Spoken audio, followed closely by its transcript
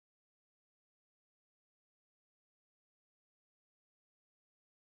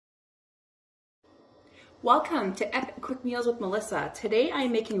Welcome to Epic Quick Meals with Melissa. Today I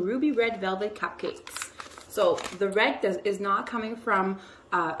am making ruby red velvet cupcakes. So the red is not coming from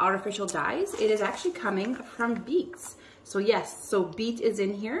artificial dyes. It is actually coming from beets. So yes, so beet is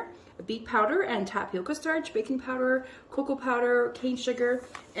in here, beet powder and tapioca starch, baking powder, cocoa powder, cane sugar,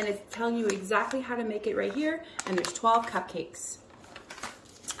 and it's telling you exactly how to make it right here. And there's 12 cupcakes.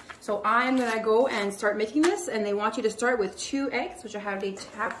 So I'm gonna go and start making this, and they want you to start with 2 eggs, which I have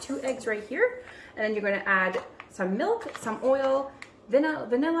 2 eggs right here. And then you're gonna add some milk, some oil,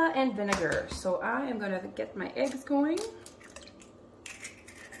 vanilla and vinegar. So I am gonna get my eggs going.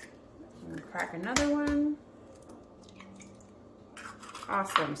 I'm gonna crack another one.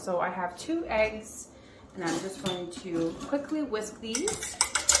 Awesome, so I have 2 eggs, and I'm just going to quickly whisk these.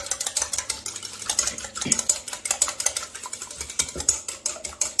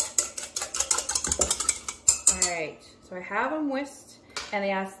 All right, so I have them whisked. And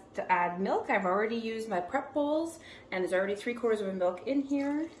they asked to add milk. I've already used my prep bowls, and there's already 3/4 of a milk in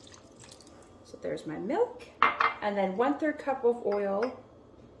here. So there's my milk. And then 1/3 cup of oil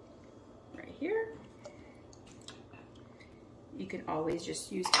right here. You can always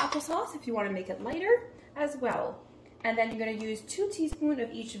just use applesauce if you want to make it lighter as well. And then you're going to use 2 teaspoons of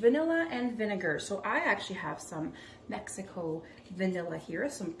each vanilla and vinegar. So I actually have some Mexico vanilla here,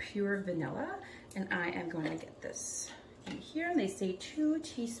 some pure vanilla, and I am going to get this in here, and they say 2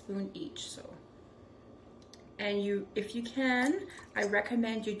 teaspoons each. So, and if you can, I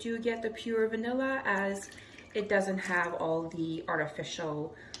recommend you do get the pure vanilla, as it doesn't have all the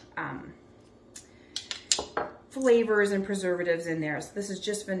artificial flavors and preservatives in there. So this is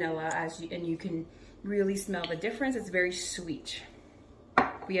just vanilla, and you can really smell the difference. It's very sweet.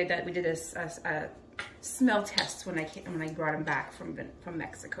 We did a smell test when I brought them back from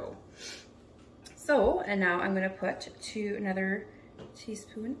Mexico. So, and now I'm going to put another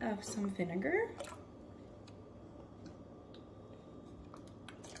teaspoon of some vinegar.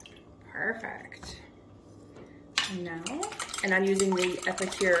 Perfect. And I'm using the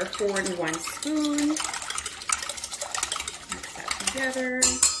Epicure 4-in-1 spoon. Mix that together.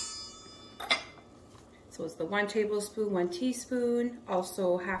 So it's the 1 tablespoon, 1 teaspoon,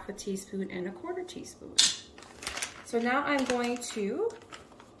 also 1/2 teaspoon and 1/4 teaspoon. So now I'm going to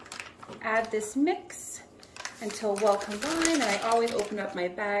add this mix until well combined, and I always open up my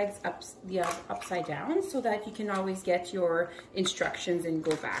bags upside down so that you can always get your instructions and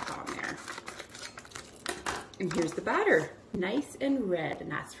go back on there. And here's the batter, nice and red, and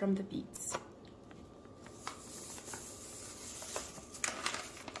that's from the beets.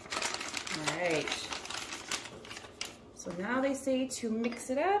 All right. So now they say to mix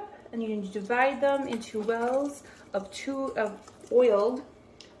it up, and you need to divide them into wells of 2 oiled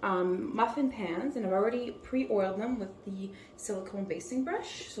muffin pans, and I've already pre-oiled them with the silicone basting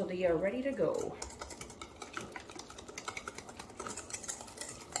brush, so they are ready to go.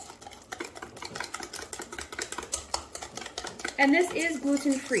 And this is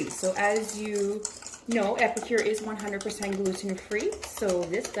gluten-free, so as you know, Epicure is 100% gluten-free, so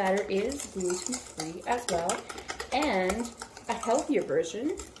this batter is gluten-free as well, and a healthier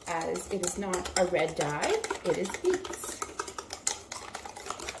version, as it is not a red dye, it is beets.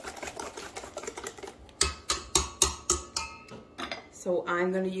 So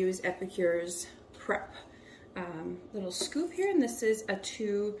I'm going to use Epicure's prep little scoop here, and this is a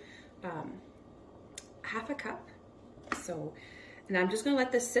 1/2 cup. So, and I'm just going to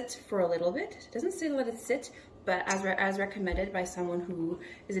let this sit for a little bit. It doesn't say to let it sit, but as recommended by someone who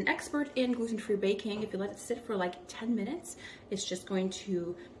is an expert in gluten-free baking, if you let it sit for like 10 minutes, it's just going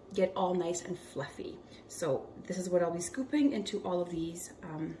to get all nice and fluffy. So this is what I'll be scooping into all of these.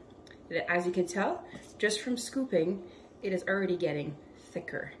 As you can tell, just from scooping, it is already getting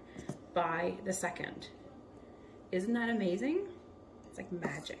thicker by the second. Isn't that amazing? It's like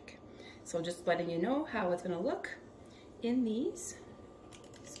magic. So just letting you know how it's gonna look in these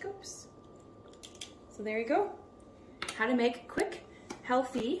scoops. So there you go. How to make quick,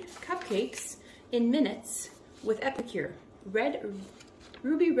 healthy cupcakes in minutes with Epicure.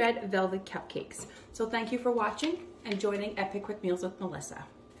 Ruby red velvet cupcakes. So thank you for watching and joining Epic Quick Meals with Melissa.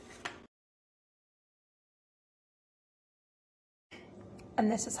 And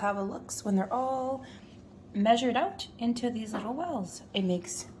this is how it looks when they're all measured out into these little wells. It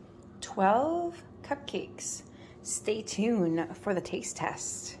makes 12 cupcakes. Stay tuned for the taste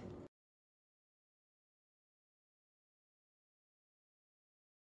test.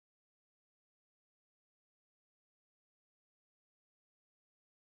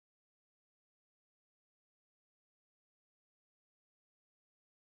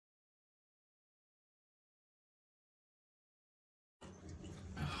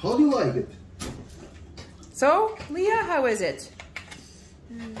 How do you like it? So, Leah, how is it?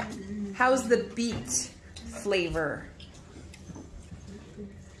 How's the beet flavor?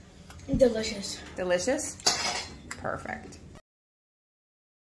 Delicious. Delicious? Perfect.